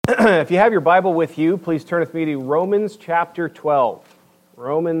If you have your Bible with you, please turn with me to Romans chapter 12.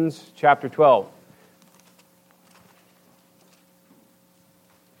 Romans chapter 12.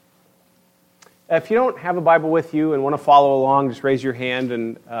 If you don't have a Bible with you and want to follow along, just raise your hand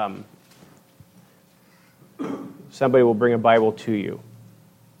and somebody will bring a Bible to you.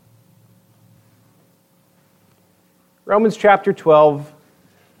 Romans chapter 12,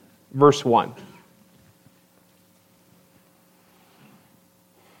 verse 1.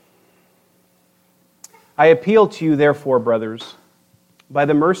 I appeal to you, therefore, brothers, by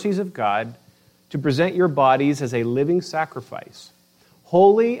the mercies of God, to present your bodies as a living sacrifice,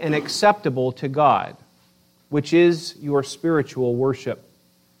 holy and acceptable to God, which is your spiritual worship.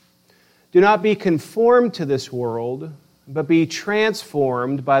 Do not be conformed to this world, but be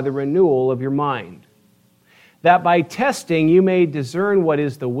transformed by the renewal of your mind, that by testing you may discern what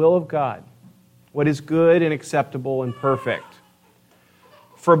is the will of God, what is good and acceptable and perfect.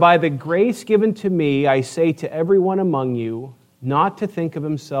 For by the grace given to me, I say to everyone among you, not to think of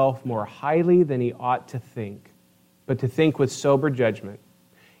himself more highly than he ought to think, but to think with sober judgment,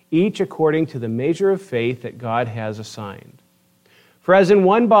 each according to the measure of faith that God has assigned. For as in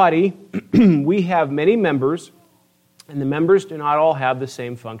one body we have many members, and the members do not all have the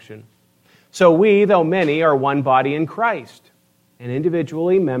same function. So we, though many, are one body in Christ, and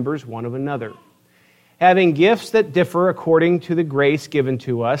individually members one of another. Having gifts that differ according to the grace given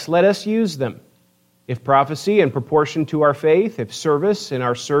to us, let us use them. If prophecy, in proportion to our faith; if service, in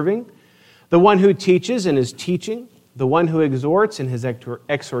our serving; the one who teaches, in his teaching; the one who exhorts, in his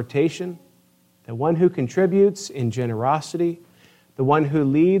exhortation; the one who contributes, in generosity; the one who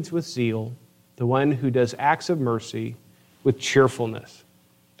leads, with zeal; the one who does acts of mercy, with cheerfulness.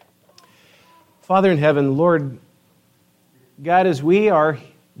 Father in heaven, Lord God, as we are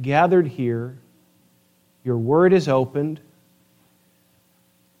gathered here, your word is opened.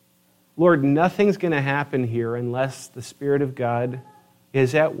 Lord, nothing's going to happen here unless the Spirit of God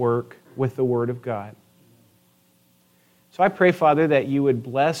is at work with the Word of God. So I pray, Father, that you would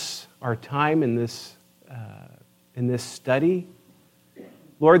bless our time in this study.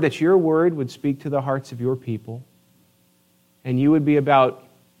 Lord, that your word would speak to the hearts of your people, and you would be about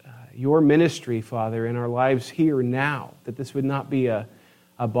your ministry, Father, in our lives here now, that this would not be a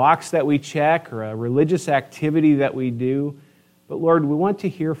box that we check or a religious activity that we do. But Lord, we want to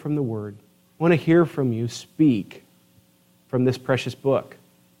hear from the Word. We want to hear from you speak from this precious book.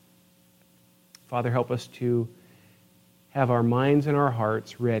 Father, help us to have our minds and our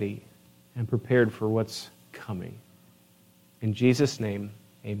hearts ready and prepared for what's coming. In Jesus' name,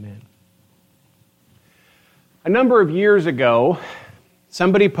 amen. A number of years ago,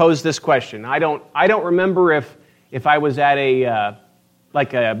 somebody posed this question. I don't remember if I was at a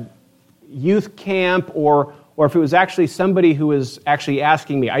youth camp or if it was actually somebody who was actually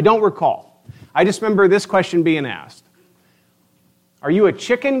asking me. I don't recall. I just remember this question being asked. Are you a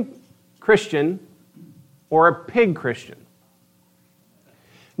chicken Christian or a pig Christian?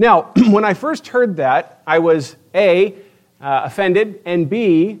 Now, when I first heard that, I was A, offended, and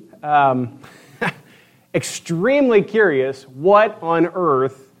B, extremely curious, what on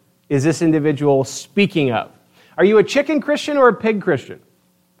earth is this individual speaking of? Are you a chicken Christian or a pig Christian?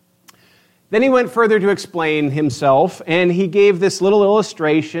 Then he went further to explain himself, and he gave this little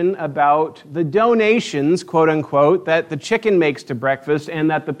illustration about the donations, quote unquote, that the chicken makes to breakfast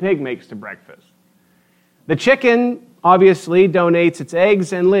and that the pig makes to breakfast. The chicken obviously donates its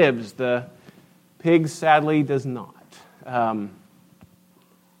eggs and lives. The pig sadly does not. And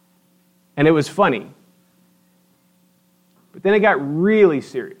it was funny. But then it got really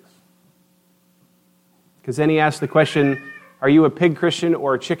serious. Because then he asked the question, are you a pig Christian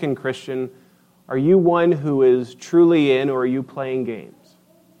or a chicken Christian? Are you one who is truly in, or are you playing games?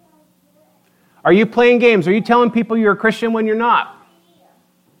 Are you playing games? Are you telling people you're a Christian when you're not?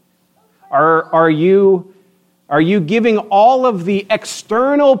 Are you giving all of the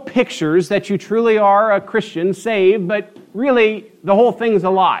external pictures that you truly are a Christian, saved, but really the whole thing's a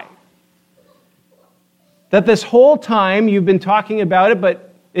lie? That this whole time you've been talking about it, but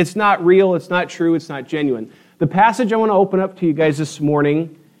it's not real, it's not true, it's not genuine. The passage I want to open up to you guys this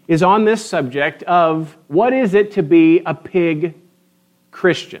morning is on this subject of what is it to be a pig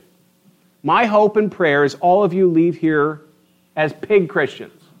Christian. My hope and prayer is all of you leave here as pig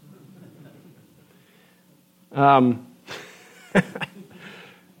Christians. Yeah,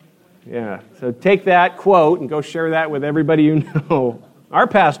 so take that quote and go share that with everybody you know. Our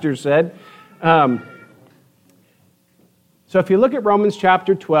pastor said. So if you look at Romans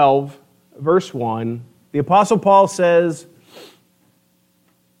chapter 12, verse 1, the Apostle Paul says,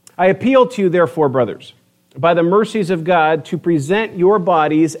 I appeal to you, therefore, brothers, by the mercies of God, to present your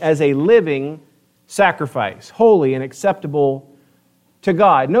bodies as a living sacrifice, holy and acceptable to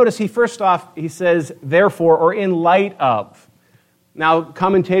God. Notice he says, therefore, or in light of. Now,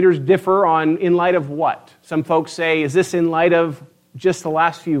 commentators differ on in light of what. Some folks say, is this in light of just the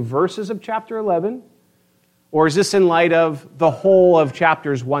last few verses of chapter 11? Or is this in light of the whole of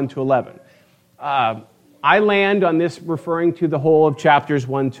chapters 1 to 11? I land on this referring to the whole of chapters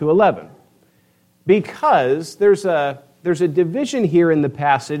 1 to 11. Because there's a division here in the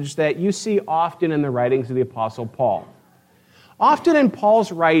passage that you see often in the writings of the Apostle Paul. Often in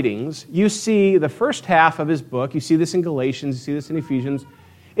Paul's writings, you see the first half of his book, you see this in Galatians, you see this in Ephesians,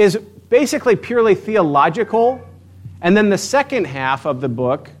 is basically purely theological, and then the second half of the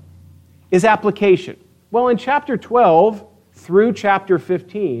book is application. Well, in chapter 12 through chapter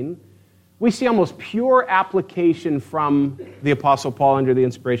 15, we see almost pure application from the Apostle Paul under the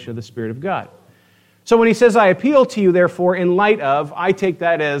inspiration of the Spirit of God. So when he says, I appeal to you, therefore, in light of, I take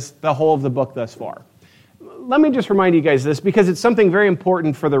that as the whole of the book thus far. Let me just remind you guys this, because it's something very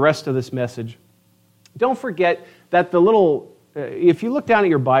important for the rest of this message. Don't forget that if you look down at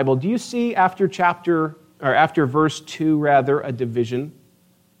your Bible, do you see after verse 2, a division?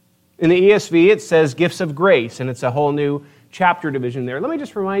 In the ESV, it says gifts of grace, and it's a whole new chapter division there. Let me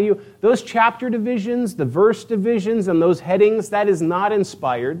just remind you, those chapter divisions, the verse divisions, and those headings, that is not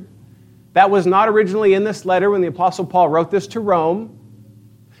inspired. That was not originally in this letter when the Apostle Paul wrote this to Rome.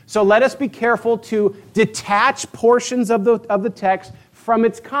 So let us be careful to detach portions of the text from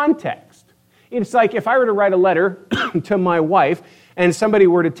its context. It's like if I were to write a letter to my wife and somebody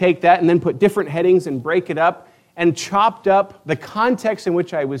were to take that and then put different headings and break it up and chopped up the context in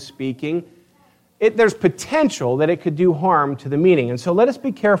which I was speaking, there's potential that it could do harm to the meaning. And so let us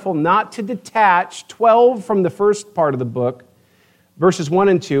be careful not to detach 12 from the first part of the book, verses 1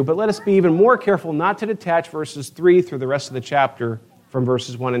 and 2, but let us be even more careful not to detach verses 3 through the rest of the chapter from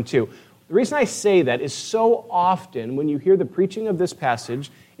verses 1 and 2. The reason I say that is so often when you hear the preaching of this passage,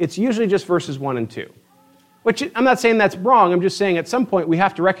 it's usually just verses 1 and 2. Which I'm not saying that's wrong, I'm just saying at some point we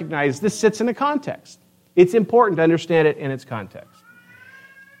have to recognize this sits in a context. It's important to understand it in its context.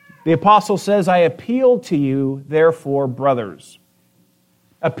 The apostle says, I appeal to you, therefore, brothers.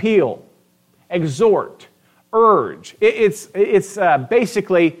 Appeal, exhort, urge. It's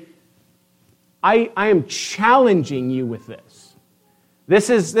basically, I am challenging you with this. This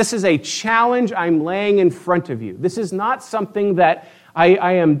is a challenge I'm laying in front of you. This is not something that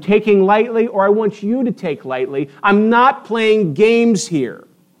I am taking lightly or I want you to take lightly. I'm not playing games here.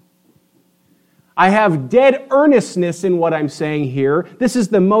 I have dead earnestness in what I'm saying here. This is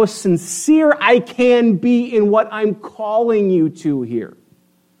the most sincere I can be in what I'm calling you to here.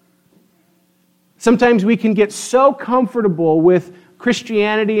 Sometimes we can get so comfortable with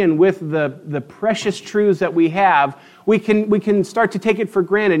Christianity and with the precious truths that we have, we can start to take it for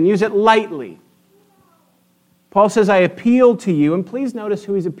granted and use it lightly. Paul says, I appeal to you, and please notice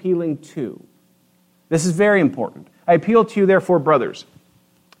who he's appealing to. This is very important. I appeal to you, therefore, brothers.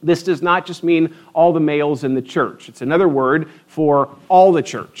 This does not just mean all the males in the church. It's another word for all the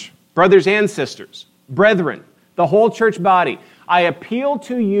church. Brothers and sisters, brethren, the whole church body. I appeal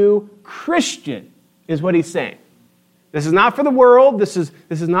to you, Christian, is what he's saying. This is not for the world. This is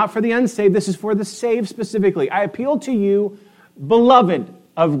not for the unsaved. This is for the saved specifically. I appeal to you, beloved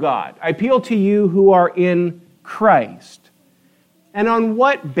of God. I appeal to you who are in Christ. And on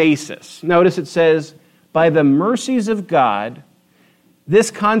what basis? Notice it says, by the mercies of God.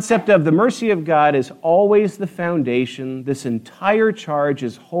 This concept of the mercy of God is always the foundation. This entire charge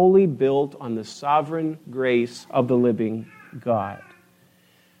is wholly built on the sovereign grace of the living God.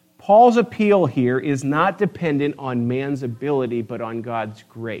 Paul's appeal here is not dependent on man's ability, but on God's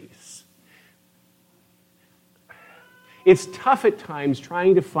grace. It's tough at times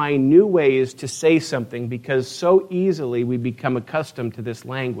trying to find new ways to say something because so easily we become accustomed to this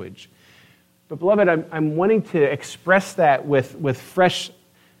language. But beloved, I'm wanting to express that with fresh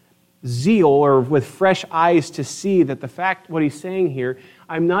zeal or with fresh eyes to see that the fact, what he's saying here,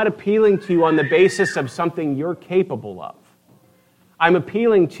 I'm not appealing to you on the basis of something you're capable of. I'm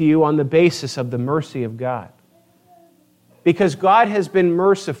appealing to you on the basis of the mercy of God. Because God has been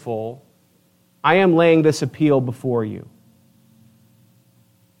merciful, I am laying this appeal before you.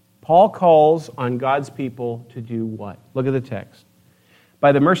 Paul calls on God's people to do what? Look at the text.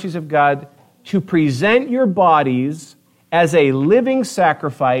 By the mercies of God, to present your bodies as a living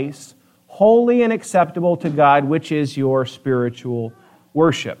sacrifice, holy and acceptable to God, which is your spiritual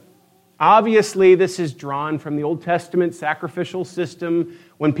worship. Obviously, this is drawn from the Old Testament sacrificial system.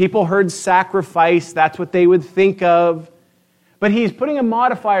 When people heard sacrifice, that's what they would think of. But he's putting a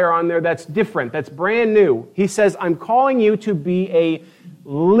modifier on there that's different, that's brand new. He says, I'm calling you to be a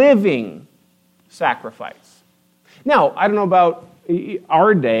living sacrifice. Now, I don't know about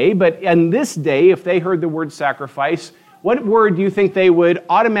our day, but in this day, if they heard the word sacrifice, what word do you think they would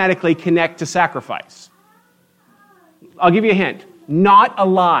automatically connect to sacrifice? I'll give you a hint. Not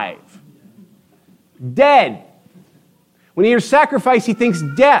alive. Dead. When he hears sacrifice, he thinks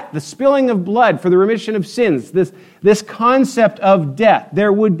death, the spilling of blood for the remission of sins, this concept of death.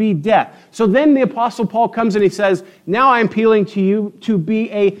 There would be death. So then the Apostle Paul comes and he says, now I'm appealing to you to be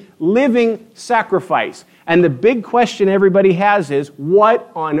a living sacrifice. And the big question everybody has is,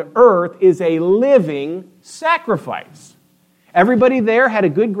 what on earth is a living sacrifice? Everybody there had a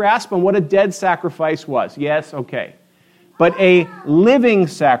good grasp on what a dead sacrifice was. Yes, okay. But a living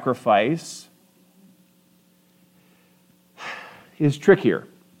sacrifice is trickier.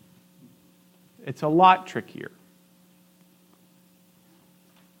 It's a lot trickier.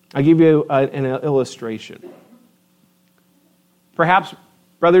 I'll give you an illustration. Perhaps,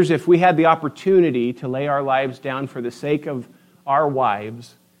 brothers, if we had the opportunity to lay our lives down for the sake of our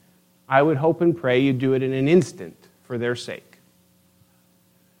wives, I would hope and pray you'd do it in an instant for their sake.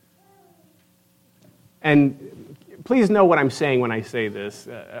 And please know what I'm saying when I say this.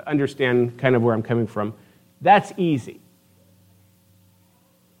 Understand kind of where I'm coming from. That's easy.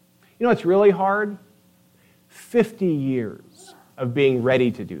 You know what's really hard? 50 years of being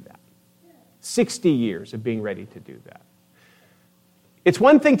ready to do that. 60 years of being ready to do that. It's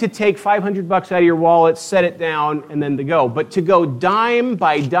one thing to take $500 out of your wallet, set it down, and then to go. But to go dime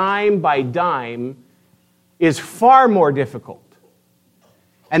by dime by dime is far more difficult.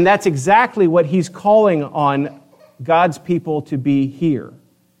 And that's exactly what he's calling on God's people to be here.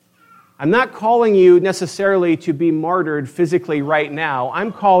 I'm not calling you necessarily to be martyred physically right now.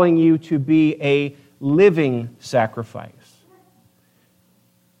 I'm calling you to be a living sacrifice.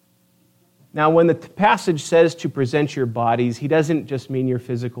 Now, when the passage says to present your bodies, he doesn't just mean your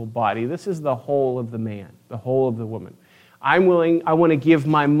physical body. This is the whole of the man, the whole of the woman. I want to give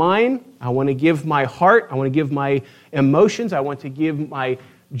my mind, I want to give my heart, I want to give my emotions, I want to give my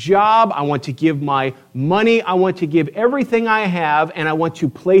job, I want to give my money, I want to give everything I have, and I want to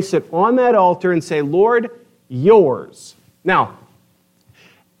place it on that altar and say, Lord, yours. Now,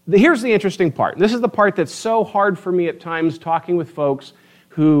 here's the interesting part. This is the part that's so hard for me at times talking with folks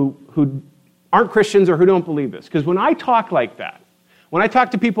who aren't Christians or who don't believe this. Because when I talk like that, when I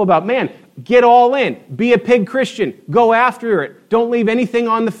talk to people about, man, get all in, be a pig Christian, go after it, don't leave anything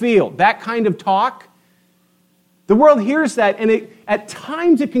on the field, that kind of talk, the world hears that, and at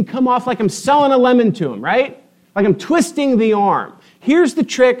times it can come off like I'm selling a lemon to them, right? Like I'm twisting the arm. Here's the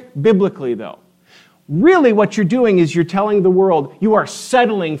trick biblically, though. Really what you're doing is you're telling the world you are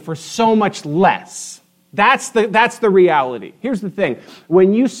settling for so much less. That's the reality. Here's the thing.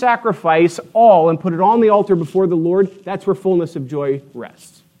 When you sacrifice all and put it on the altar before the Lord, that's where fullness of joy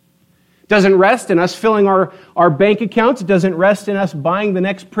rests. It doesn't rest in us filling our bank accounts. It doesn't rest in us buying the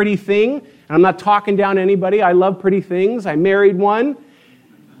next pretty thing. And I'm not talking down to anybody. I love pretty things. I married one.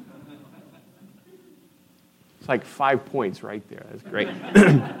 It's like 5 points right there. That's great.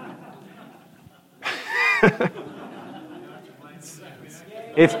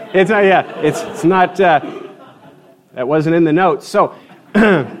 It's not, that wasn't in the notes. So,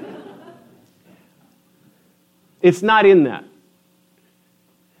 it's not in that.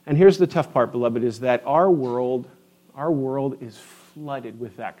 And here's the tough part, beloved, is that our world is flooded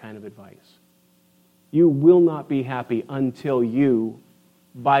with that kind of advice. You will not be happy until you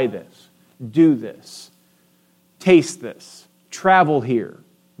buy this, do this, taste this, travel here,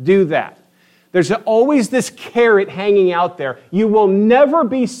 do that. There's always this carrot hanging out there. You will never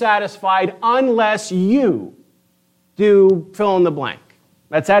be satisfied unless you do fill in the blank.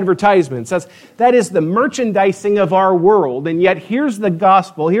 That's advertisements. That is the merchandising of our world. And yet here's the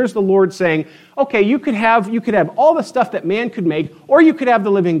gospel. Here's the Lord saying, okay, you could have all the stuff that man could make, or you could have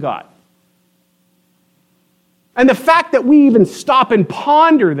the living God. And the fact that we even stop and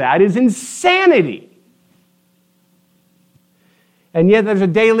ponder that is insanity. And yet there's a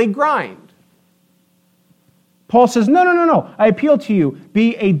daily grind. Paul says, no. I appeal to you.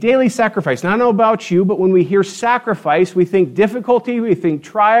 Be a daily sacrifice. Now, I don't know about you, but when we hear sacrifice, we think difficulty, we think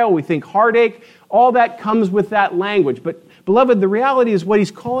trial, we think heartache. All that comes with that language. But, beloved, the reality is what he's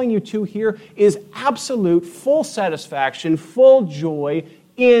calling you to here is absolute, full satisfaction, full joy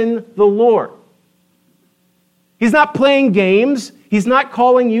in the Lord. He's not playing games. He's not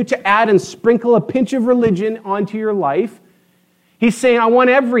calling you to add and sprinkle a pinch of religion onto your life. He's saying, I want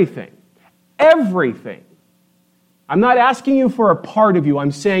everything. Everything. I'm not asking you for a part of you.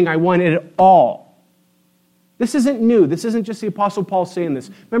 I'm saying I want it all. This isn't new. This isn't just the Apostle Paul saying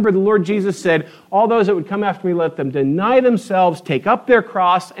this. Remember, the Lord Jesus said, all those that would come after me, let them deny themselves, take up their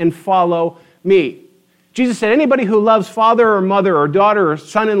cross, and follow me. Jesus said, anybody who loves father or mother or daughter or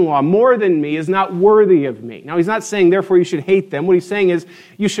son-in-law more than me is not worthy of me. Now, he's not saying, therefore, you should hate them. What he's saying is,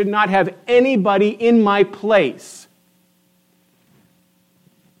 you should not have anybody in my place.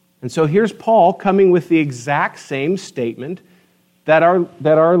 And so here's Paul coming with the exact same statement that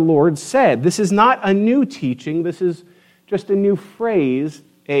our Lord said. This is not a new teaching. This is just a new phrase,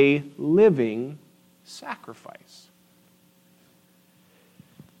 a living sacrifice.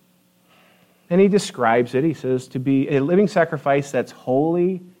 And he describes it, he says, to be a living sacrifice that's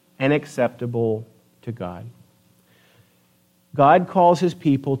holy and acceptable to God. God calls his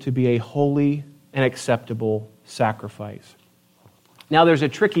people to be a holy and acceptable sacrifice. Now there's a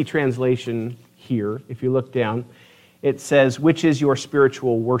tricky translation here, if you look down. It says, which is your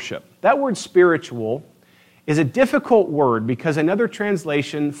spiritual worship. That word spiritual is a difficult word because another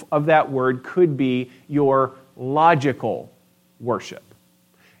translation of that word could be your logical worship,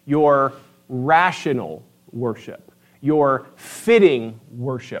 your rational worship, your fitting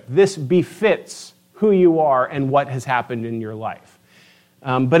worship. This befits who you are and what has happened in your life.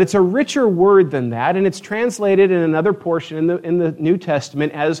 But it's a richer word than that, and it's translated in another portion in the New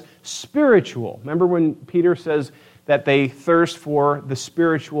Testament as spiritual. Remember when Peter says that they thirst for the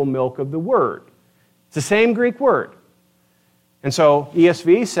spiritual milk of the Word. It's the same Greek word. And so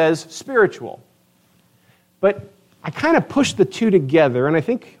ESV says spiritual. But I kind of pushed the two together, and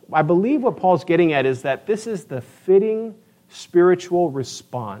I believe what Paul's getting at is that this is the fitting spiritual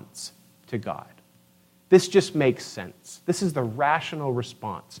response to God. This just makes sense. This is the rational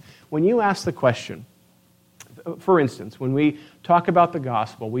response. When you ask the question, for instance, when we talk about the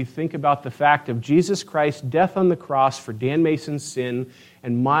gospel, we think about the fact of Jesus Christ's death on the cross for Dan Mason's sin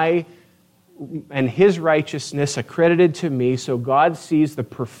and his righteousness accredited to me, so God sees the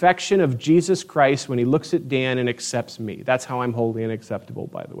perfection of Jesus Christ when he looks at Dan and accepts me. That's how I'm holy and acceptable,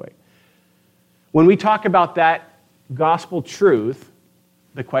 by the way. When we talk about that gospel truth,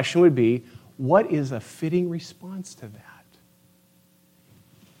 the question would be, what is a fitting response to that?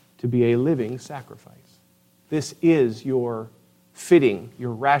 To be a living sacrifice. This is your fitting,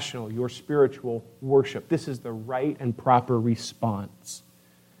 your rational, your spiritual worship. This is the right and proper response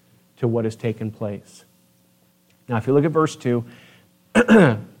to what has taken place. Now, if you look at verse 2,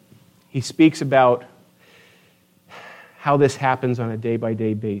 he speaks about how this happens on a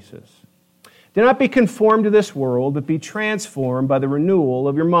day-by-day basis. Do not be conformed to this world, but be transformed by the renewal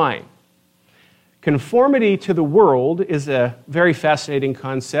of your mind. Conformity to the world is a very fascinating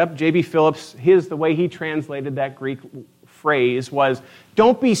concept. J.B. Phillips, the way he translated that Greek phrase was,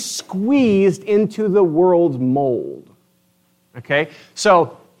 don't be squeezed into the world's mold. Okay?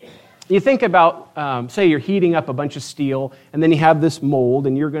 So, you think about, say you're heating up a bunch of steel, and then you have this mold,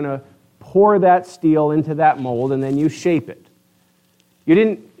 and you're going to pour that steel into that mold, and then you shape it.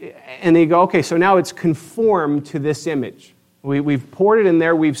 And they go, okay, so now it's conformed to this image. We've poured it in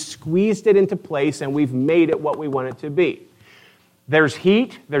there, we've squeezed it into place, and we've made it what we want it to be. There's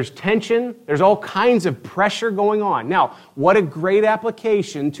heat, there's tension, there's all kinds of pressure going on. Now, what a great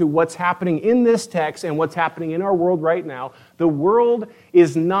application to what's happening in this text and what's happening in our world right now. The world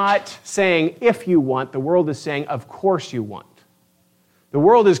is not saying, if you want, the world is saying, of course you want. The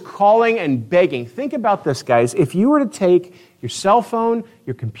world is calling and begging. Think about this, guys. If you were to take your cell phone,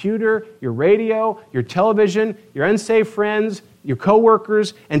 your computer, your radio, your television, your unsaved friends, your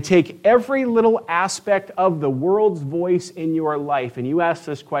coworkers, and take every little aspect of the world's voice in your life, and you ask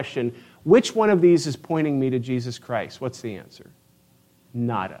this question, which one of these is pointing me to Jesus Christ? What's the answer?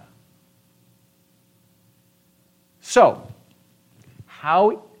 Nada. So,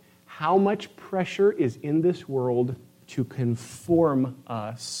 how much pressure is in this world to conform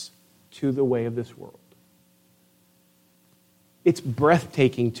us to the way of this world? It's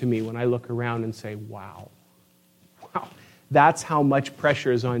breathtaking to me when I look around and say, wow, that's how much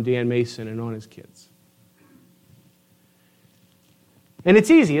pressure is on Dan Mason and on his kids. And it's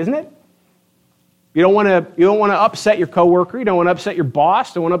easy, isn't it? You don't want to upset your coworker, you don't want to upset your boss,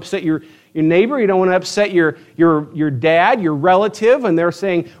 you don't want to upset your neighbor, you don't want to upset your dad, your relative, and they're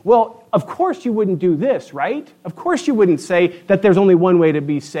saying, well, of course you wouldn't do this, right? Of course you wouldn't say that there's only one way to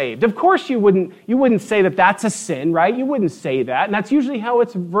be saved. Of course you wouldn't say that that's a sin, right? You wouldn't say that, and that's usually how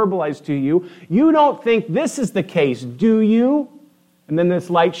it's verbalized to you. You don't think this is the case, do you? And then this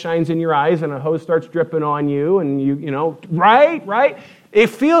light shines in your eyes and a hose starts dripping on you, and you know, right? It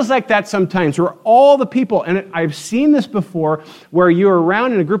feels like that sometimes, where all the people, and I've seen this before, where you're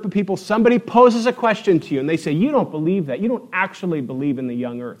around in a group of people, somebody poses a question to you, and they say, you don't believe that. You don't actually believe in the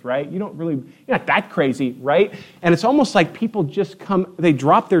young earth, right? You're not that crazy, right? And it's almost like people just come, they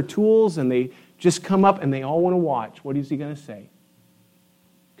drop their tools, and they just come up, and they all want to watch. What is he going to say?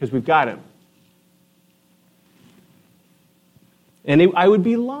 Because we've got him. And I would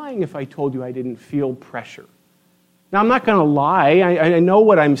be lying if I told you I didn't feel pressure. Now, I'm not going to lie. I know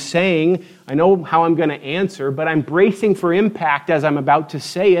what I'm saying. I know how I'm going to answer, but I'm bracing for impact as I'm about to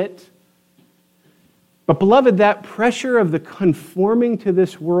say it. But, beloved, that pressure of the conforming to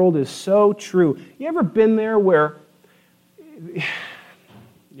this world is so true. You ever been there where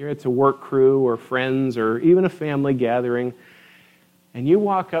it's a work crew or friends or even a family gathering, and you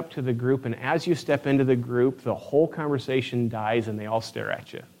walk up to the group, and as you step into the group, the whole conversation dies and they all stare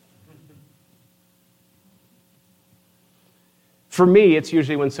at you? For me, it's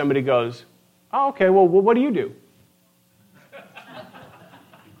usually when somebody goes, oh, okay, well, what do you do?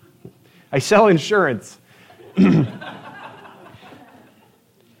 I sell insurance.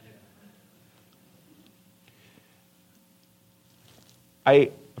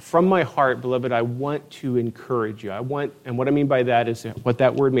 From my heart, beloved, I want to encourage you. And what I mean by that is what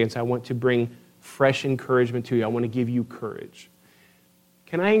that word means. I want to bring fresh encouragement to you. I want to give you courage.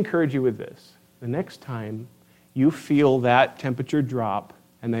 Can I encourage you with this? The next time you feel that temperature drop,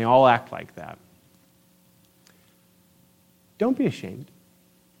 and they all act like that, don't be ashamed.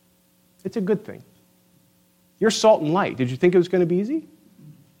 It's a good thing. You're salt and light. Did you think it was going to be easy?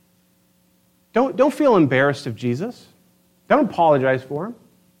 Don't feel embarrassed of Jesus. Don't apologize for him.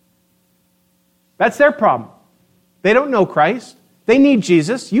 That's their problem. They don't know Christ. They need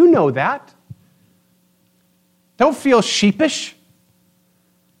Jesus. You know that. Don't feel sheepish.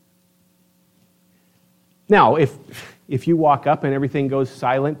 Now, if you walk up and everything goes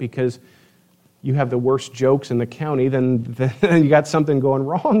silent because you have the worst jokes in the county, then you got something going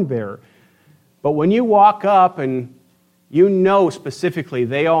wrong there. But when you walk up and you know specifically,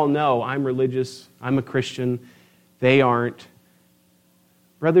 they all know, I'm religious, I'm a Christian, they aren't.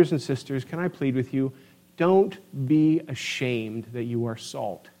 Brothers and sisters, can I plead with you? Don't be ashamed that you are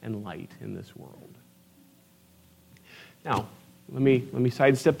salt and light in this world. Now, let me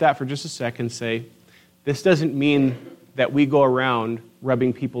sidestep that for just a second and say, this doesn't mean that we go around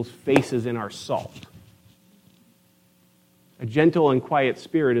rubbing people's faces in our salt. A gentle and quiet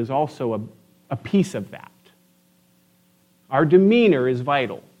spirit is also a piece of that. Our demeanor is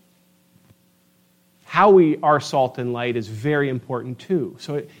vital. How we are salt and light is very important too.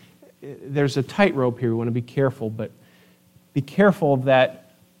 So there's a tightrope here. We want to be careful, but be careful of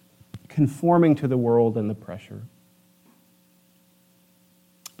that conforming to the world and the pressure.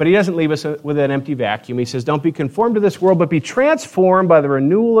 But he doesn't leave us with an empty vacuum. He says, don't be conformed to this world, but be transformed by the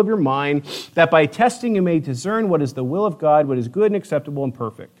renewal of your mind, that by testing you may discern what is the will of God, what is good and acceptable and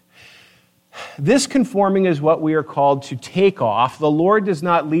perfect. This conforming is what we are called to take off. The Lord does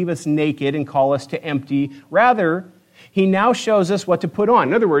not leave us naked and call us to empty. Rather, he now shows us what to put on.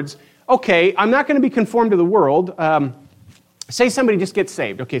 In other words, okay, I'm not going to be conformed to the world. Say somebody just gets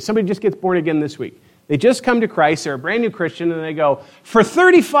saved. Okay, somebody just gets born again this week. They just come to Christ, they're a brand new Christian, and they go, for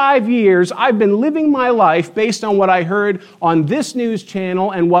 35 years, I've been living my life based on what I heard on this news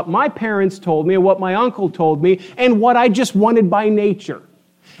channel and what my parents told me and what my uncle told me and what I just wanted by nature.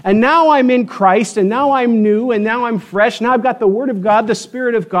 And now I'm in Christ, and now I'm new, and now I'm fresh. Now I've got the Word of God, the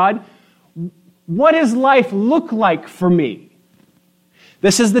Spirit of God. What does life look like for me?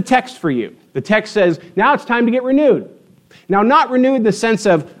 This is the text for you. The text says, now it's time to get renewed. Now, not renewed in the sense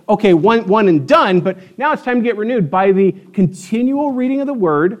of, okay, one and done, but now it's time to get renewed by the continual reading of the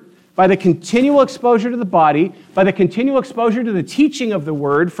Word, by the continual exposure to the body, by the continual exposure to the teaching of the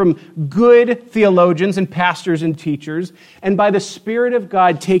Word from good theologians and pastors and teachers, and by the Spirit of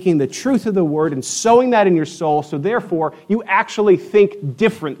God taking the truth of the Word and sowing that in your soul, so therefore you actually think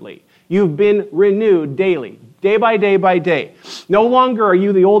differently. You've been renewed daily, day by day by day. No longer are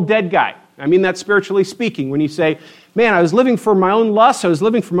you the old dead guy. I mean that spiritually speaking, when you say, man, I was living for my own lusts, I was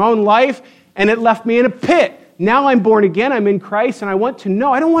living for my own life, and it left me in a pit. Now I'm born again, I'm in Christ, and I want to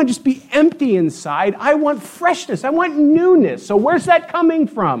know. I don't want to just be empty inside. I want freshness. I want newness. So where's that coming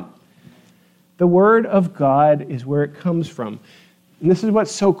from? The Word of God is where it comes from. And this is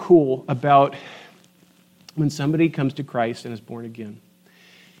what's so cool about when somebody comes to Christ and is born again,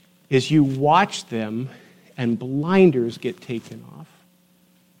 is you watch them and blinders get taken off,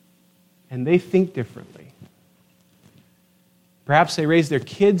 and they think differently. Perhaps they raise their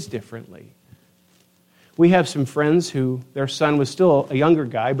kids differently. We have some friends who their son was still a younger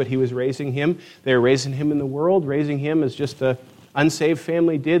guy, but he was raising him. They were raising him in the world, raising him as just a unsaved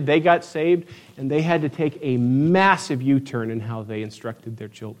family did. They got saved, and they had to take a massive U-turn in how they instructed their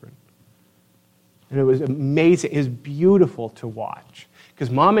children. And it was amazing. It was beautiful to watch. Because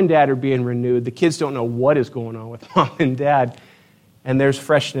mom and dad are being renewed. The kids don't know what is going on with mom and dad. And there's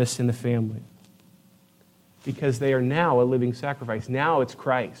freshness in the family. Because they are now a living sacrifice. Now it's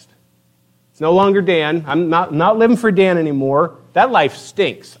Christ. It's no longer Dan. I'm not living for Dan anymore. That life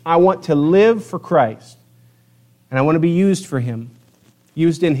stinks. I want to live for Christ. And I want to be used for Him.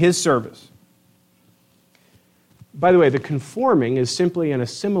 Used in His service. By the way, the conforming is simply an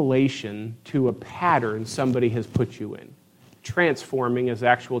assimilation to a pattern somebody has put you in. Transforming is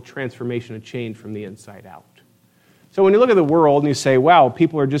actual transformation, a change from the inside out. So when you look at the world and you say, wow,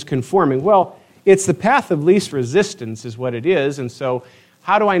 people are just conforming, well, it's the path of least resistance is what it is. And so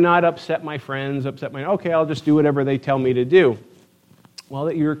how do I not upset my friends, okay, I'll just do whatever they tell me to do. Well,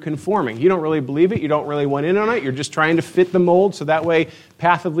 that you're conforming. You don't really believe it. You don't really want in on it. You're just trying to fit the mold, so that way,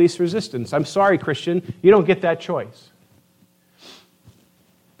 path of least resistance. I'm sorry, Christian, you don't get that choice.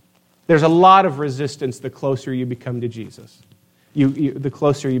 There's a lot of resistance the closer you become to Jesus. The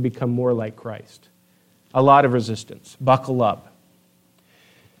closer you become more like Christ. A lot of resistance. Buckle up.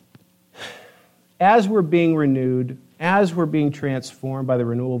 As we're being renewed, as we're being transformed by the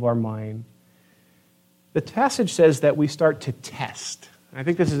renewal of our mind, the passage says that we start to test. I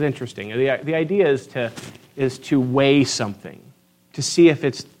think this is interesting. The idea is to weigh something, to see if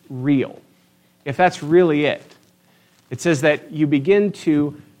it's real, if that's really it. It says that you begin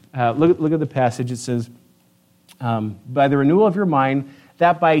to, look at the passage, it says, by the renewal of your mind,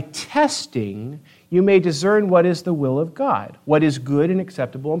 that by testing you may discern what is the will of God, what is good and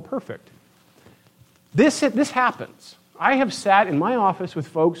acceptable and perfect. This happens. I have sat in my office with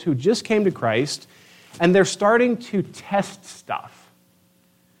folks who just came to Christ, and they're starting to test stuff.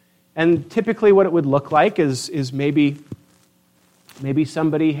 And typically what it would look like is maybe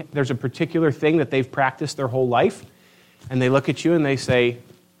somebody, there's a particular thing that they've practiced their whole life, and they look at you and they say,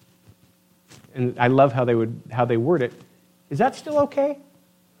 and I love how they word it, is that still okay?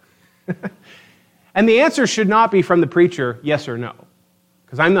 And the answer should not be from the preacher, yes or no,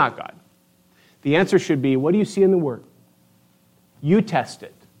 because I'm not God. The answer should be, what do you see in the Word? You test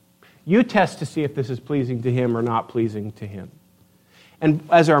it. You test to see if this is pleasing to Him or not pleasing to Him. And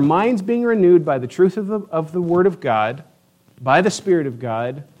as our minds being renewed by the truth of the Word of God, by the Spirit of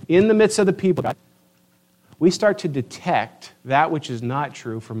God, in the midst of the people of God, we start to detect that which is not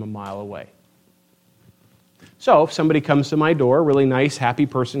true from a mile away. So if somebody comes to my door, a really nice, happy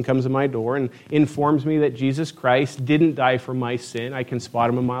person comes to my door and informs me that Jesus Christ didn't die for my sin, I can spot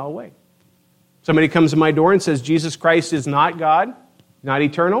him a mile away. Somebody comes to my door and says Jesus Christ is not God, not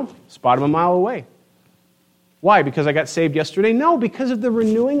eternal, spot him a mile away. Why? Because I got saved yesterday? No, because of the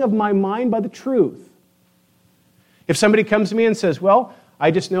renewing of my mind by the truth. If somebody comes to me and says, well,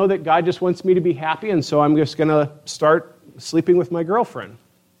 I just know that God just wants me to be happy, and so I'm just going to start sleeping with my girlfriend.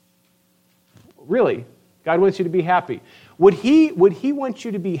 Really? God wants you to be happy. Would he want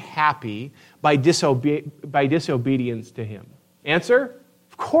you to be happy by disobedience to Him? Answer?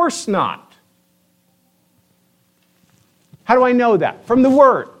 Of course not. How do I know that? From the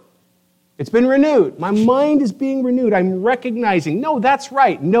Word. It's been renewed. My mind is being renewed. I'm recognizing, no, that's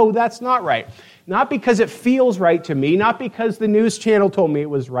right. No, that's not right. Not because it feels right to me, not because the news channel told me it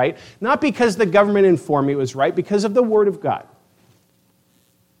was right, not because the government informed me it was right, because of the Word of God.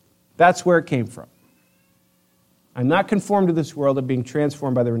 That's where it came from. I'm not conformed to this world. I'm being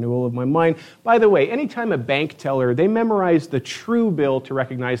transformed by the renewal of my mind. By the way, anytime a bank teller, they memorize the true bill to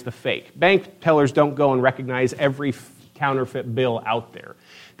recognize the fake. Bank tellers don't go and recognize every counterfeit bill out there.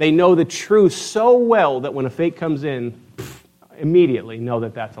 They know the truth so well that when a fake comes in, immediately know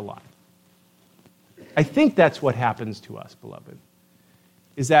that that's a lie. I think that's what happens to us, beloved,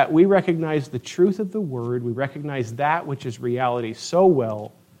 is that we recognize the truth of the Word, we recognize that which is reality so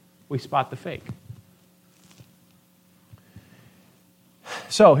well, we spot the fake.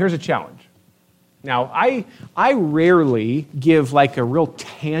 So here's a challenge. Now, I rarely give like a real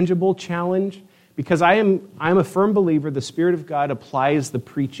tangible challenge because I'm a firm believer the Spirit of God applies the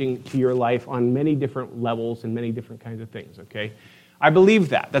preaching to your life on many different levels and many different kinds of things, okay? I believe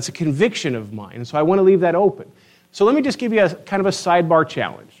that. That's a conviction of mine, and so I want to leave that open. So let me just give you a kind of a sidebar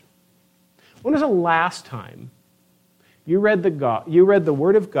challenge. When was the last time you read the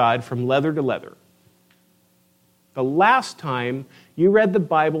Word of God from leather to leather? The last time you read the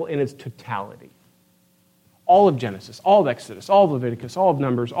Bible in its totality. All of Genesis, all of Exodus, all of Leviticus, all of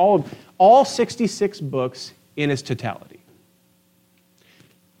Numbers, all 66 books in its totality.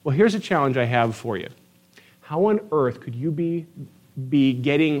 Well, here's a challenge I have for you. How on earth could you be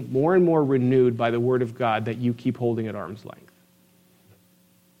getting more and more renewed by the Word of God that you keep holding at arm's length?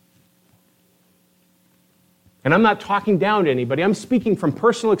 And I'm not talking down to anybody. I'm speaking from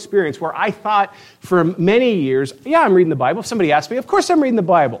personal experience where I thought for many years, yeah, I'm reading the Bible. If somebody asked me, of course I'm reading the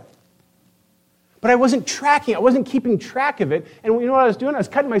Bible. But I wasn't tracking it. I wasn't keeping track of it. And you know what I was doing? I was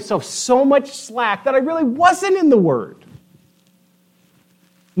cutting myself so much slack that I really wasn't in the Word.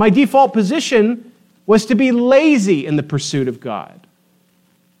 My default position was to be lazy in the pursuit of God.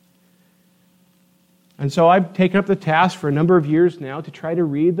 And so I've taken up the task for a number of years now to try to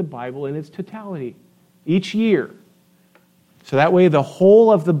read the Bible in its totality each year. So that way the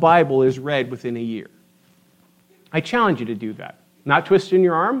whole of the Bible is read within a year. I challenge you to do that. Not twisting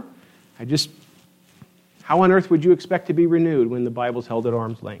your arm. How on earth would you expect to be renewed when the Bible's held at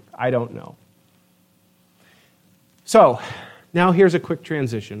arm's length? I don't know. So, now here's a quick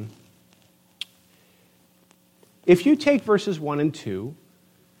transition. If you take verses 1 and 2,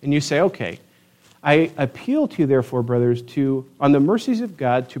 and you say, okay, I appeal to you, therefore, brothers, on the mercies of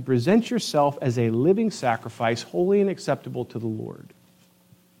God, to present yourself as a living sacrifice, holy and acceptable to the Lord.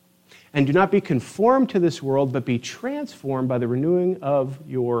 And do not be conformed to this world, but be transformed by the renewing of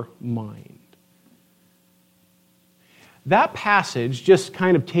your mind. That passage, just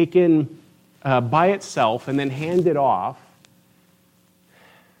kind of taken by itself and then handed off,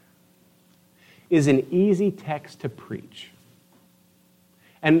 is an easy text to preach.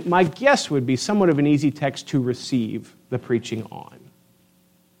 And my guess would be somewhat of an easy text to receive the preaching on.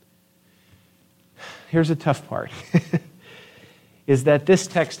 Here's the tough part, is that this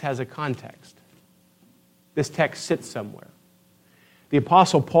text has a context. This text sits somewhere. The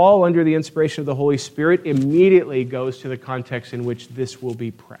Apostle Paul, under the inspiration of the Holy Spirit, immediately goes to the context in which this will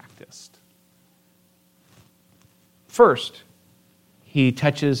be practiced. First, he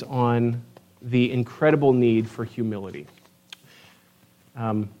touches on the incredible need for humility.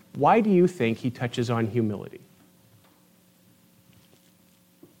 Why do you think he touches on humility?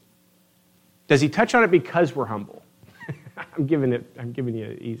 Does he touch on it because we're humble? I'm giving you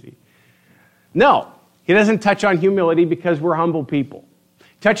it easy. No, he doesn't touch on humility because we're humble people.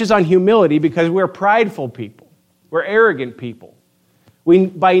 He touches on humility because we're prideful people. We're arrogant people. We,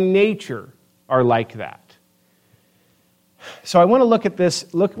 by nature, are like that. So I want to look at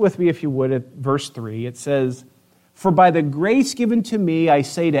this. Look with me, if you would, at verse 3. It says, "For by the grace given to me, I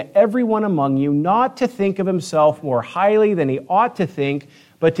say to everyone among you, not to think of himself more highly than he ought to think,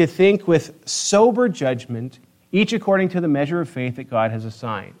 but to think with sober judgment, each according to the measure of faith that God has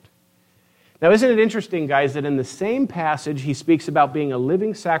assigned." Now, isn't it interesting, guys, that in the same passage he speaks about being a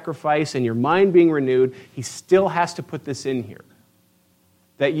living sacrifice and your mind being renewed, he still has to put this in here,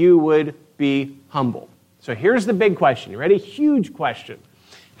 that you would be humble. So here's the big question. You ready? Huge question.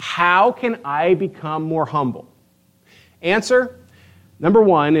 How can I become more humble? Answer, number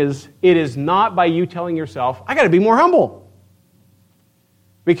one, is it is not by you telling yourself, I got to be more humble.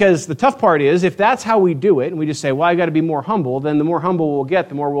 Because the tough part is, if that's how we do it, and we just say, well, I got to be more humble, then the more humble we'll get,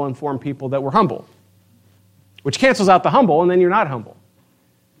 the more we'll inform people that we're humble. Which cancels out the humble, and then you're not humble.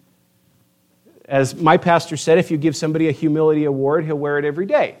 As my pastor said, if you give somebody a humility award, he'll wear it every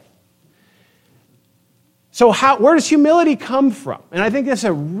day. So where does humility come from? And I think that's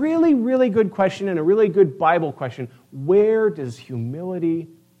a really, really good question and a really good Bible question. Where does humility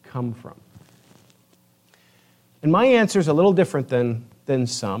come from? And my answer is a little different than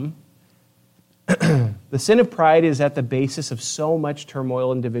some. The sin of pride is at the basis of so much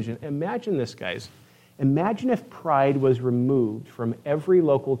turmoil and division. Imagine this, guys. Imagine if pride was removed from every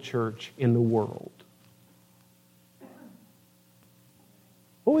local church in the world.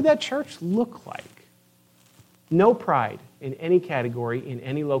 What would that church look like? No pride in any category in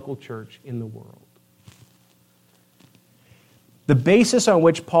any local church in the world. The basis on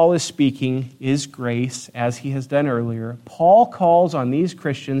which Paul is speaking is grace, as he has done earlier. Paul calls on these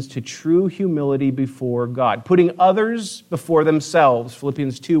Christians to true humility before God, putting others before themselves.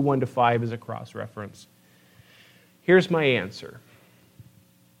 Philippians 2, 1-5 is a cross-reference. Here's my answer.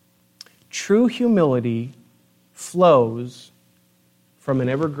 True humility flows from an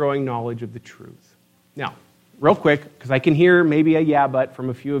ever-growing knowledge of the truth. Now, real quick, because I can hear maybe a yeah but from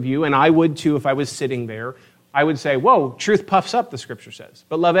a few of you, and I would too if I was sitting there. I would say, whoa, truth puffs up, the Scripture says,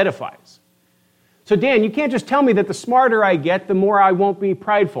 but love edifies. So Dan, you can't just tell me that the smarter I get, the more I won't be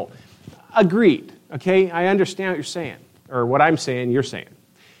prideful. Agreed, okay? I understand what you're saying, or what I'm saying, you're saying.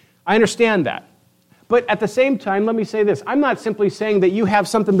 I understand that. But at the same time, let me say this. I'm not simply saying that you have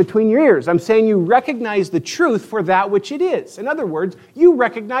something between your ears. I'm saying you recognize the truth for that which it is. In other words, you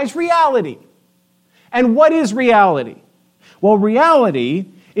recognize reality. And what is reality? Well, reality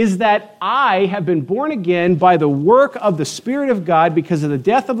is that I have been born again by the work of the Spirit of God because of the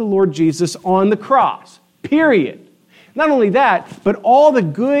death of the Lord Jesus on the cross. Period. Not only that, but all the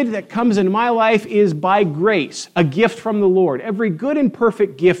good that comes into my life is by grace, a gift from the Lord. Every good and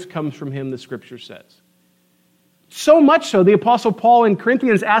perfect gift comes from him, the Scripture says. So much so, the Apostle Paul in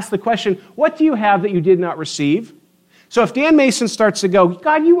Corinthians asked the question, what do you have that you did not receive? So if Dan Mason starts to go,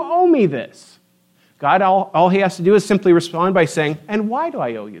 God, you owe me this. God, all he has to do is simply respond by saying, and why do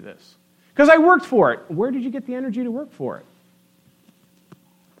I owe you this? Because I worked for it. Where did you get the energy to work for it?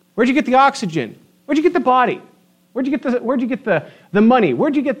 Where'd you get the oxygen? Where'd you get the body? Where'd you get the money?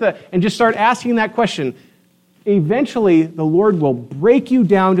 Where'd you get and just start asking that question. Eventually, the Lord will break you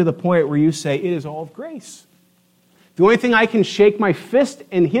down to the point where you say, it is all of grace. The only thing I can shake my fist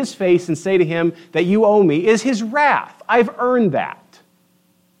in his face and say to him that you owe me is his wrath. I've earned that.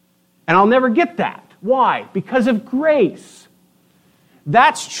 And I'll never get that. Why? Because of grace.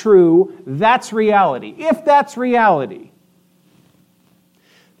 That's true. That's reality. If that's reality,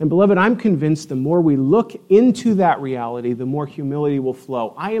 then, beloved, I'm convinced the more we look into that reality, the more humility will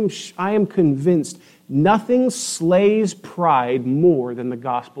flow. I am convinced nothing slays pride more than the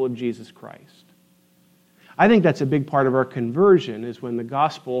gospel of Jesus Christ. I think that's a big part of our conversion, is when the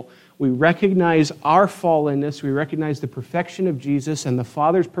gospel, we recognize our fallenness, we recognize the perfection of Jesus and the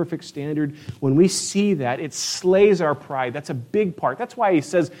Father's perfect standard. When we see that, it slays our pride. That's a big part. That's why he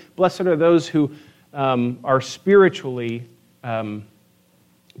says, blessed are those who are spiritually,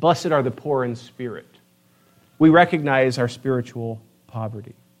 blessed are the poor in spirit. We recognize our spiritual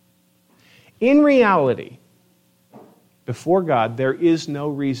poverty. In reality, before God, there is no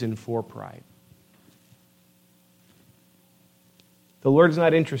reason for pride. The Lord is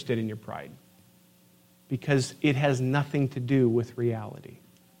not interested in your pride because it has nothing to do with reality.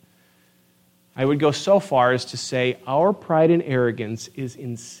 I would go so far as to say our pride and arrogance is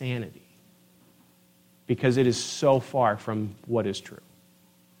insanity because it is so far from what is true.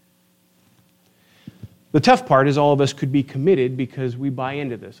 The tough part is all of us could be committed because we buy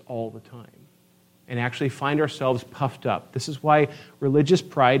into this all the time and actually find ourselves puffed up. This is why religious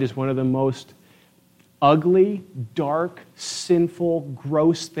pride is one of the most ugly, dark, sinful,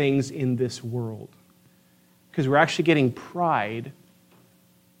 gross things in this world. Because we're actually getting pride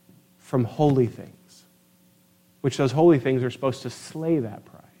from holy things, which those holy things are supposed to slay that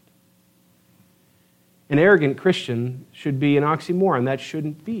pride. An arrogant Christian should be an oxymoron. That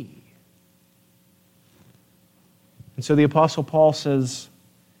shouldn't be. And so the Apostle Paul says,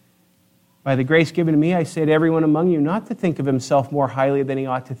 by the grace given to me, I say to everyone among you not to think of himself more highly than he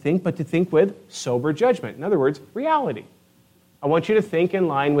ought to think, but to think with sober judgment. In other words, reality. I want you to think in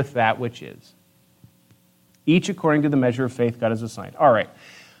line with that which is. Each according to the measure of faith God has assigned. All right.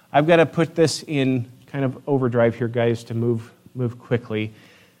 I've got to put this in kind of overdrive here, guys, to move quickly.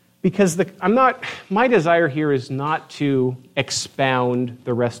 Because my desire here is not to expound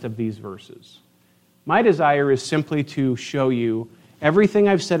the rest of these verses. My desire is simply to show you everything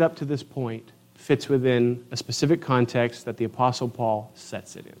I've said up to this point fits within a specific context that the Apostle Paul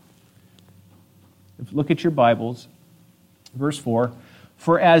sets it in. Look at your Bibles. Verse 4,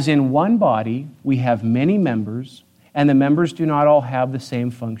 for as in one body we have many members, and the members do not all have the same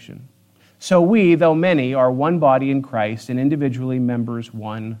function. So we, though many, are one body in Christ, and individually members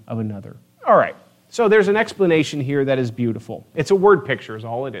one of another. All right, so there's an explanation here that is beautiful. It's a word picture is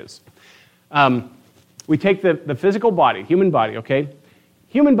all it is. We take the physical body, human body, okay?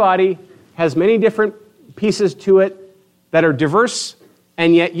 Human body has many different pieces to it that are diverse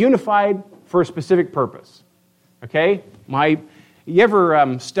and yet unified for a specific purpose, okay? You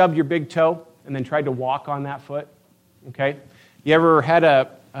ever stubbed your big toe and then tried to walk on that foot, okay? You ever had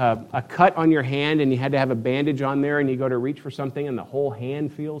a cut on your hand and you had to have a bandage on there and you go to reach for something and the whole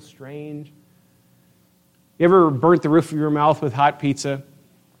hand feels strange? You ever burnt the roof of your mouth with hot pizza?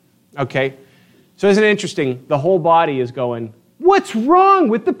 Okay. So isn't it interesting? The whole body is going, what's wrong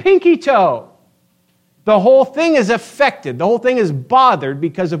with the pinky toe? The whole thing is affected. The whole thing is bothered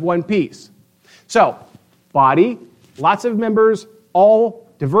because of one piece. So, body, lots of members, all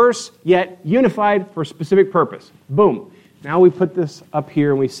diverse, yet unified for a specific purpose. Boom. Now we put this up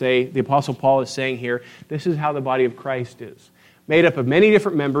here and we say, the Apostle Paul is saying here, this is how the body of Christ is. Made up of many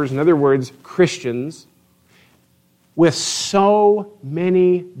different members, in other words, Christians, with so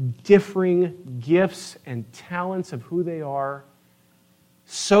many differing gifts and talents of who they are,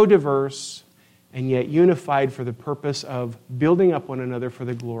 so diverse, and yet unified for the purpose of building up one another for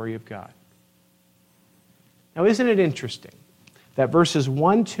the glory of God. Now, isn't it interesting that verses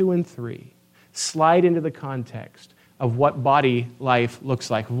 1, 2, and 3 slide into the context of what body life looks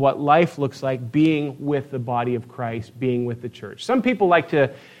like, of what life looks like being with the body of Christ, being with the church. Some people like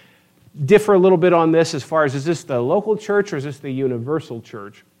to differ a little bit on this as far as, is this the local church or is this the universal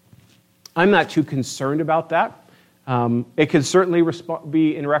church? I'm not too concerned about that. It could certainly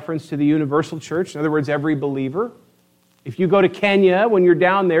be in reference to the universal church. In other words, every believer. If you go to Kenya, when you're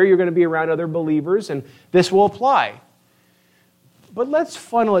down there, you're going to be around other believers, and this will apply. But let's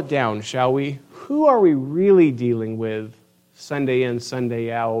funnel it down, shall we? Who are we really dealing with Sunday in,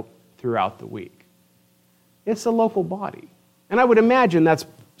 Sunday out, throughout the week? It's the local body. And I would imagine that's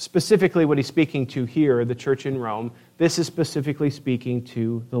specifically what he's speaking to here, the church in Rome. This is specifically speaking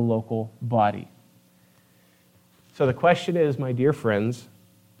to the local body. So the question is, my dear friends,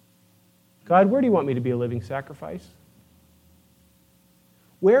 God, where do you want me to be a living sacrifice?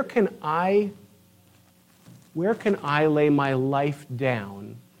 Where can I lay my life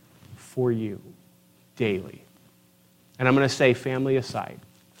down for you daily? And I'm going to say family aside,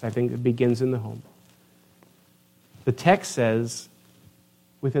 because I think it begins in the home. The text says,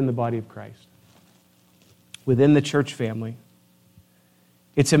 within the body of Christ, within the church family.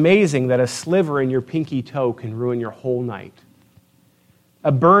 It's amazing that a sliver in your pinky toe can ruin your whole night.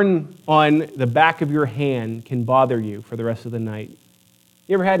 A burn on the back of your hand can bother you for the rest of the night.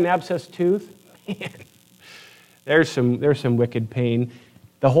 You ever had an abscessed tooth? Man, there's some wicked pain.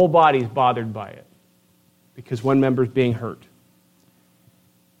 The whole body's bothered by it because one member's being hurt.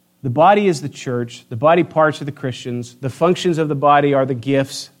 The body is the church. The body parts are the Christians. The functions of the body are the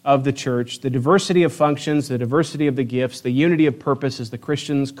gifts of the church. The diversity of functions, the diversity of the gifts, the unity of purpose is the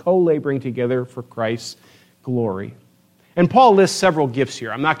Christians co-laboring together for Christ's glory. And Paul lists several gifts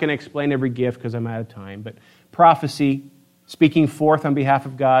here. I'm not going to explain every gift because I'm out of time, but prophecy, speaking forth on behalf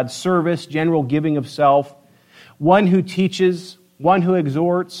of God, service, general giving of self, one who teaches, one who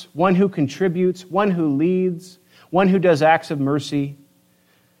exhorts, one who contributes, one who leads, one who does acts of mercy.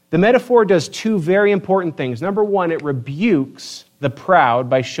 The metaphor does two very important things. Number one, it rebukes the proud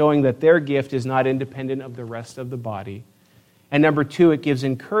by showing that their gift is not independent of the rest of the body. And number two, it gives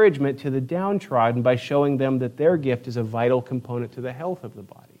encouragement to the downtrodden by showing them that their gift is a vital component to the health of the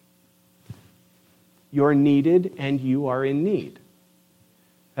body. You're needed and you are in need.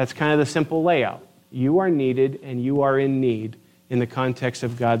 That's kind of the simple layout. You are needed and you are in need in the context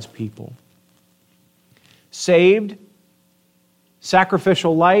of God's people. Saved,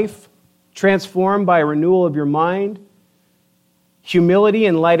 sacrificial life, transformed by a renewal of your mind, humility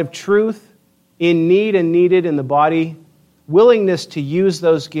in light of truth, in need and needed in the body, willingness to use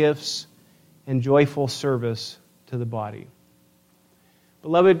those gifts, and joyful service to the body.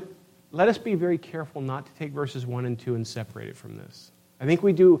 Beloved, let us be very careful not to take verses 1 and 2 and separate it from this. I think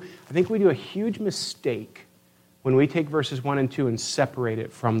we do a huge mistake when we take verses 1 and 2 and separate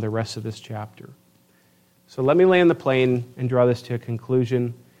it from the rest of this chapter. So let me land the plane and draw this to a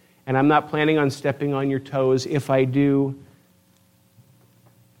conclusion. And I'm not planning on stepping on your toes. If I do,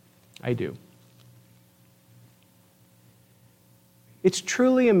 I do. It's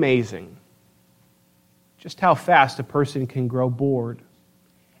truly amazing just how fast a person can grow bored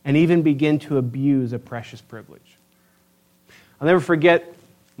and even begin to abuse a precious privilege. I'll never forget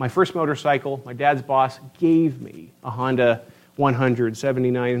my first motorcycle. My dad's boss gave me a Honda 100,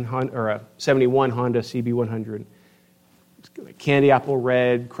 71 Honda CB100. It's candy apple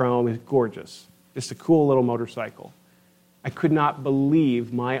red, chrome, it's gorgeous. Just a cool little motorcycle. I could not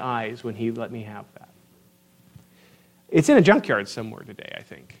believe my eyes when he let me have that. It's in a junkyard somewhere today, I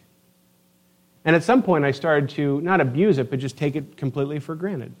think. And at some point I started to not abuse it, but just take it completely for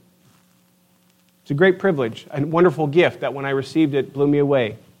granted. It's a great privilege, a wonderful gift that when I received it blew me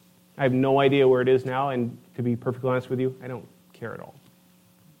away. I have no idea where it is now, and to be perfectly honest with you, I don't care at all.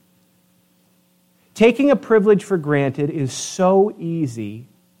 Taking a privilege for granted is so easy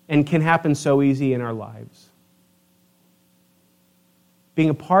and can happen so easy in our lives. Being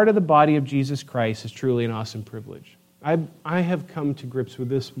a part of the body of Jesus Christ is truly an awesome privilege. I have come to grips with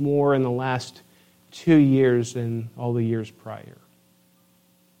this more in the last 2 years than all the years prior.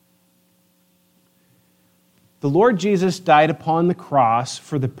 The Lord Jesus died upon the cross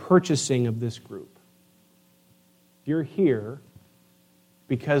for the purchasing of this group. You're here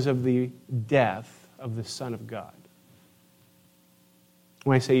because of the death of the Son of God.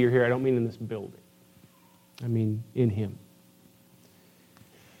 When I say you're here, I don't mean in this building. I mean in Him.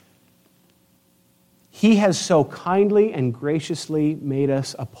 He has so kindly and graciously made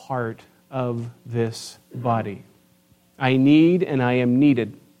us a part of this body. I need and I am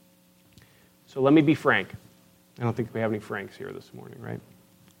needed. So let me be frank. I don't think we have any Franks here this morning, right?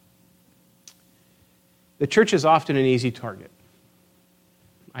 The church is often an easy target.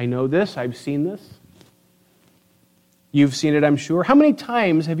 I know this. I've seen this. You've seen it, I'm sure. How many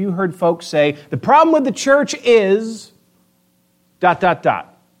times have you heard folks say, the problem with the church is ...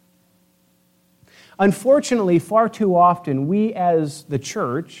 Unfortunately, far too often, we as the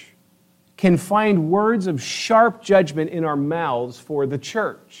church can find words of sharp judgment in our mouths for the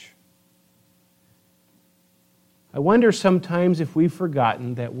church. I wonder sometimes if we've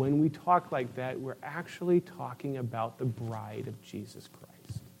forgotten that when we talk like that, we're actually talking about the bride of Jesus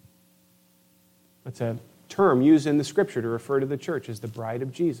Christ. That's a term used in the Scripture to refer to the church as the bride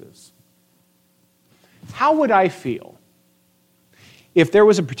of Jesus. How would I feel if there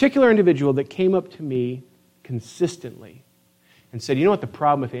was a particular individual that came up to me consistently and said, you know what the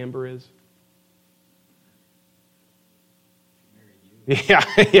problem with Amber is? Yeah,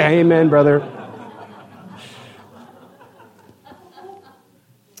 amen, brother.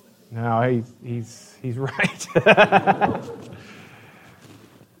 No, he's right.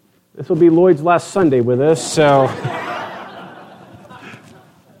 This will be Lloyd's last Sunday with us, so.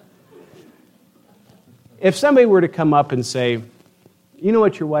 If somebody were to come up and say, you know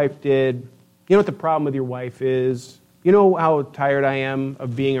what your wife did, you know what the problem with your wife is, you know how tired I am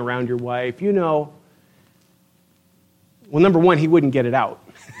of being around your wife, you know, well, number one, he wouldn't get it out.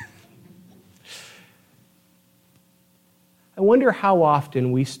 I wonder how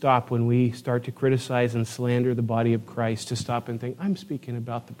often we stop when we start to criticize and slander the body of Christ to stop and think, I'm speaking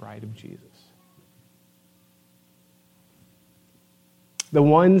about the bride of Jesus. The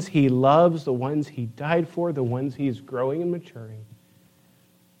ones he loves, the ones he died for, the ones he's growing and maturing.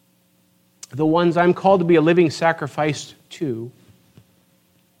 The ones I'm called to be a living sacrifice to.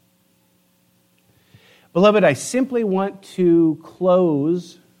 Beloved, I simply want to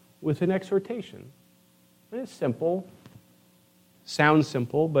close with an exhortation. It's simple. Sounds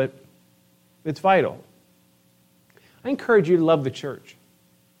simple, but it's vital. I encourage you to love the church.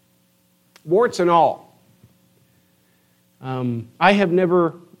 Warts and all. I have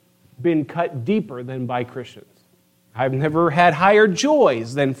never been cut deeper than by Christians. I've never had higher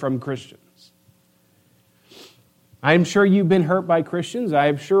joys than from Christians. I'm sure you've been hurt by Christians.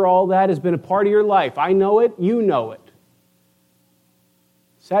 I'm sure all that has been a part of your life. I know it. You know it.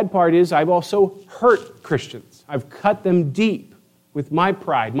 Sad part is I've also hurt Christians. I've cut them deep with my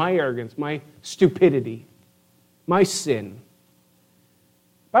pride, my arrogance, my stupidity, my sin.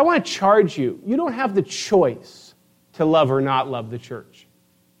 But I want to charge you, you don't have the choice to love or not love the church.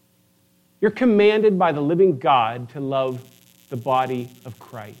 You're commanded by the living God to love the body of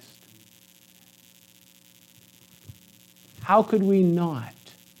Christ. How could we not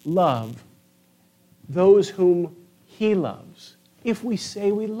love those whom he loves if we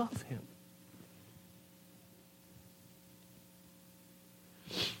say we love him?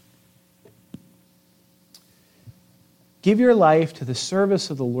 Give your life to the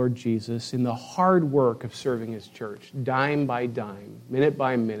service of the Lord Jesus in the hard work of serving his church, dime by dime, minute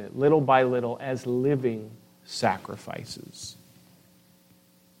by minute, little by little, as living sacrifices.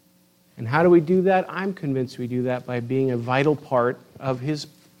 And how do we do that? I'm convinced we do that by being a vital part of his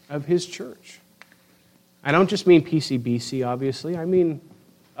church. I don't just mean PCBC, obviously. I mean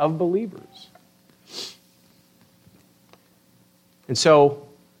of believers. And so,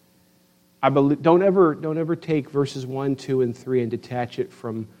 don't ever take verses 1, 2, and 3 and detach it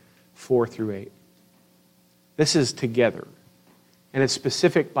from 4 through 8. This is together. And it's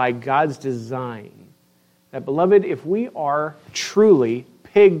specific by God's design. That, beloved, if we are truly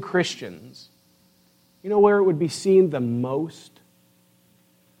pig Christians, you know where it would be seen the most?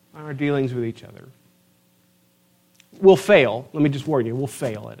 On our dealings with each other. We'll fail. Let me just warn you, we'll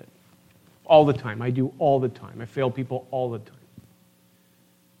fail at it. All the time. I do all the time. I fail people all the time.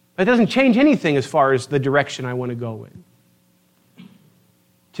 But it doesn't change anything as far as the direction I want to go in.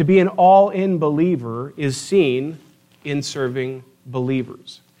 To be an all-in believer is seen in serving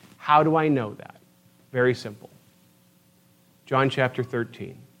believers. How do I know that? Very simple. John chapter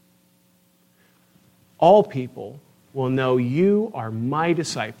 13. All people will know you are my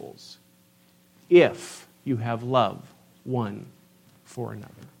disciples if you have love one for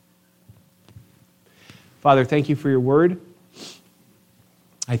another. Father, thank you for your word.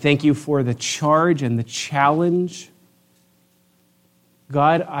 I thank you for the charge and the challenge.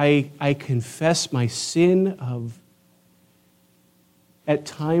 God, I confess my sin of, at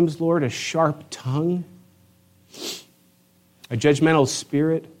times, Lord, a sharp tongue, a judgmental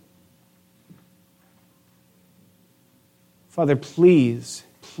spirit. Father, please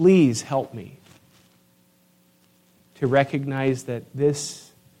help me to recognize that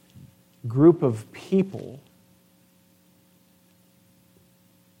this group of people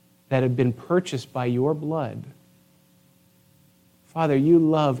that have been purchased by your blood, Father, you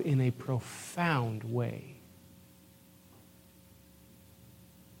love in a profound way.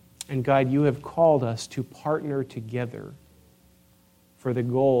 And God, you have called us to partner together for the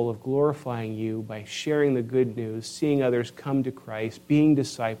goal of glorifying you by sharing the good news, seeing others come to Christ, being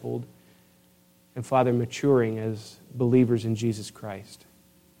discipled, and, Father, maturing as believers in Jesus Christ.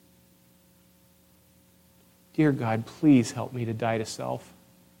 Dear God, please help me to die to self.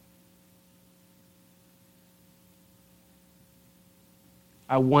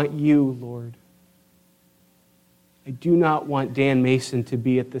 I want you, Lord. I do not want Dan Mason to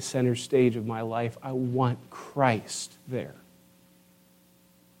be at the center stage of my life. I want Christ there.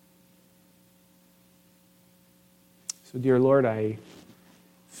 So, dear Lord, I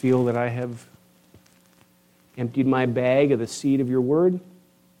feel that I have emptied my bag of the seed of your word,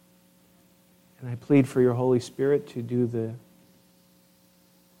 and I plead for your Holy Spirit to do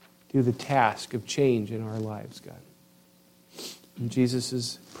the task of change in our lives, God. In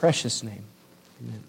Jesus' precious name, amen.